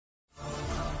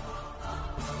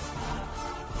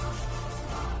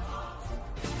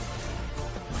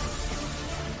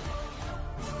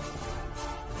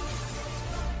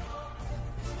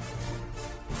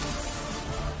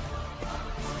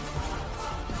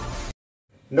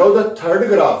Now the third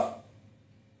graph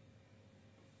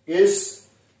is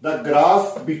the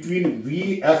graph between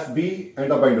VFB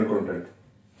and the binder content.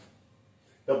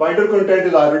 The binder content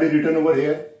is already written over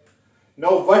here.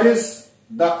 Now what is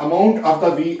the amount of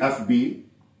the VFB?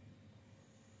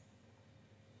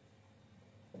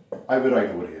 I will write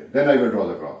over here. Then I will draw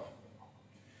the graph.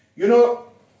 You know,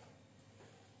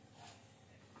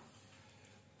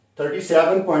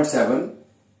 37.7,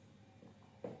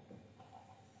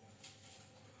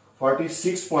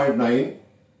 46.9,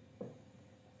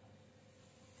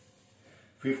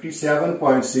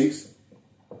 57.6,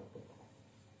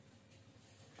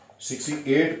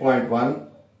 68.1,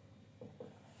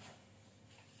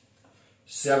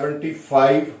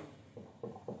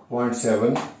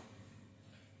 75.7,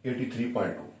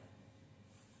 83.2.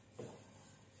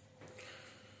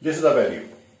 This is the value.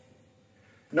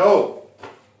 Now,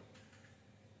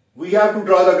 we have to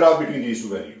draw the graph between these two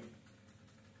values.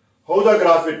 How the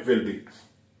graph it will be?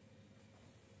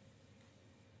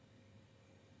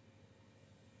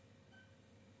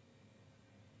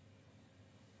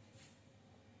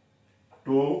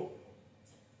 Two,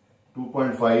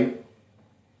 2.5,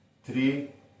 3,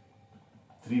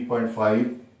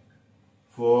 3.5,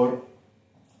 4,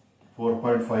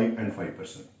 4.5 and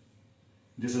 5%.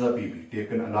 This is a PB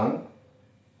taken along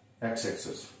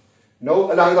x-axis.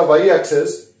 Now along the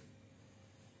y-axis,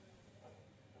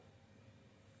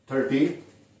 30,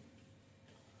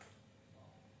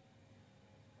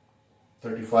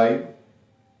 35,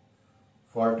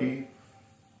 40,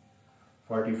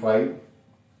 45,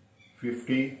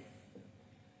 50,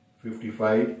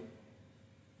 55,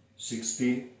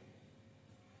 60,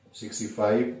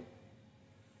 65,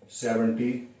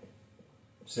 70,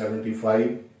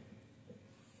 75,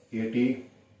 80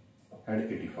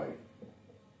 and 85.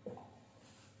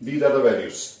 These are the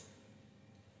values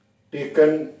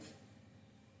taken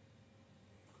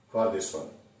for this one.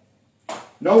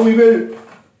 Now we will,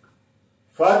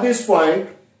 for this point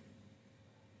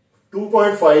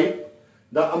 2.5,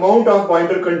 the amount of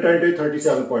binder content is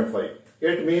 37.5.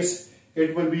 It means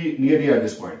it will be nearly at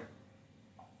this point.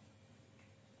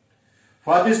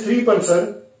 For this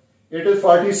 3%, it is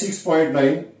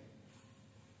 46.9.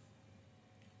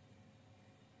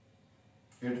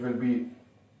 It will be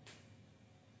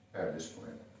at this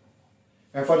point.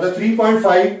 And for the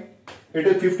 3.5, it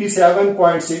is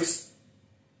 57.6.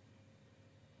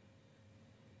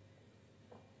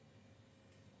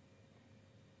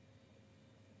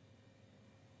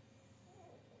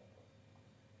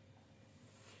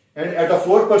 And at the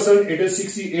 4%, it is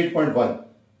 68.1.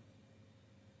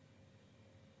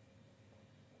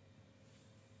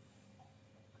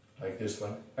 Like this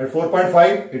one. At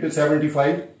 4.5, it is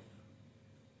 75.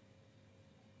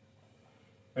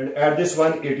 And at this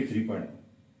one, 83.2.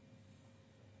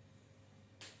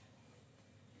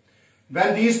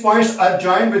 When these points are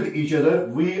joined with each other,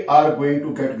 we are going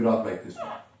to get graph like this one.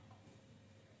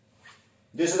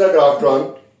 This is a graph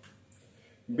drawn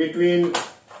between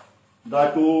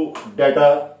the two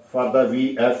data for the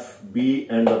VFB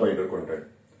and the binder content.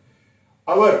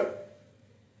 Our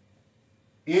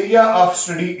area of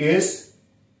study is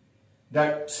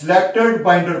that selected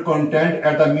binder content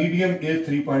at the medium is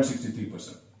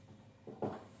 3.63%.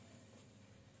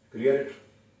 Clear it?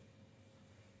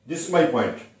 This is my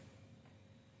point.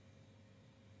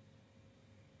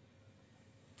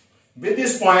 With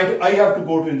this point, I have to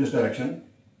go in this direction.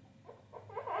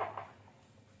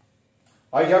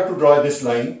 I have to draw this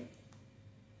line,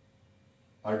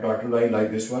 a dotted line like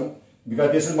this one,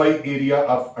 because this is my area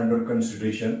of under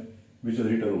consideration, which is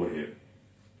written over here.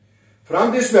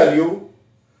 From this value,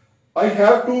 I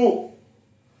have to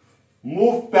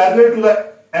move parallel to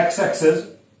the x-axis.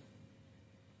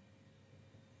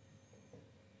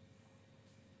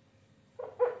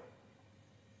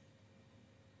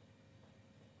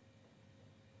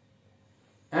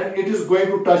 And it is going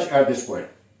to touch at this point.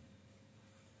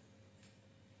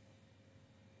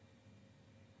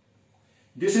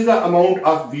 This is the amount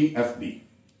of VFB.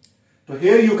 So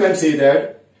here you can say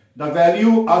that the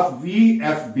value of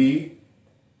VFB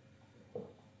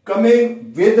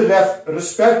coming with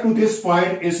respect to this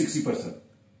point is 60%.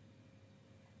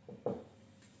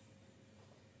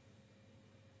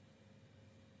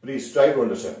 Please try to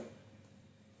understand.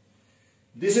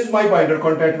 This is my binder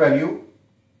content value.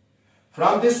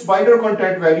 From this binder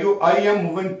content value, I am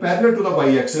moving parallel to the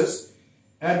y-axis,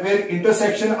 and where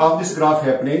intersection of this graph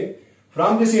happening,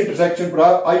 from this intersection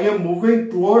graph, I am moving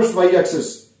towards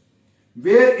y-axis.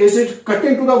 Where is it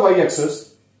cutting to the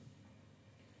y-axis?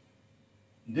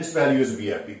 This value is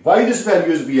VFB. Why this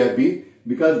value is VFB?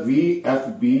 Because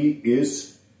VFB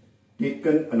is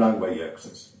taken along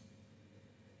y-axis.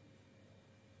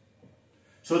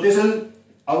 So this is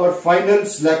our final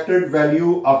selected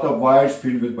value of the void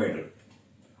filled with binder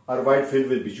or void filled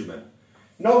with bitumen.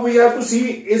 Now we have to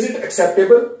see, is it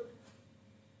acceptable?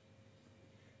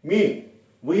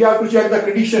 We have to check the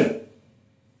condition.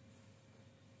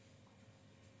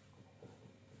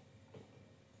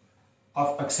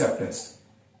 Of acceptance.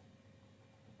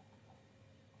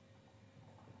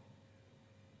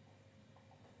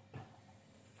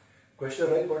 Question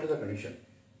arises, what is the condition?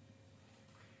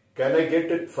 Can I give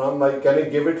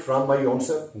it from my own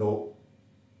self? No.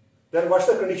 Then what's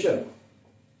the condition?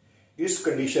 Its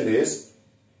condition is,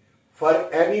 for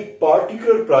any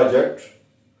particular project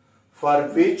for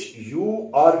which you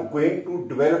are going to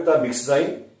develop the mix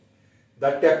design,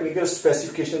 the technical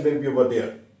specification will be over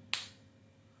there.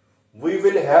 We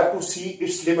will have to see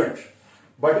its limit.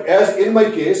 But as in my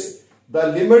case, the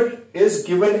limit is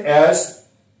given as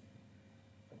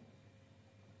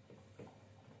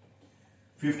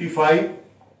 55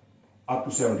 up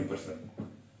to 70%.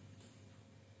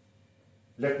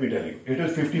 Let me tell you, it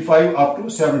is 55 up to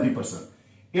 70%.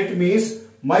 It means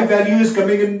my value is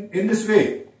coming in this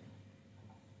way.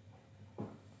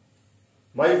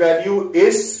 My value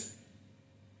is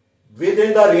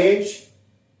within the range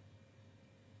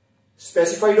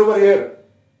specified over here.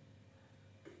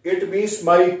 It means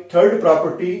my third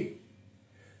property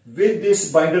with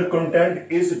this binder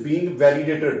content is being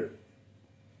validated.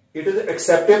 It is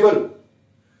acceptable.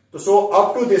 So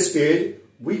up to this stage,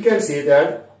 we can say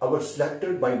that our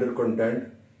selected binder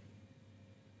content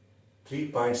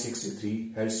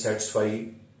 3.63 has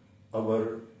satisfied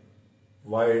our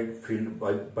void filled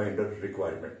binder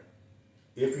requirement.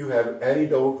 If you have any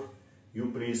doubt,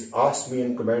 you please ask me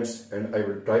in comments and I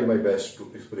will try my best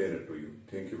to explain it to you.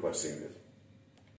 Thank you for seeing this.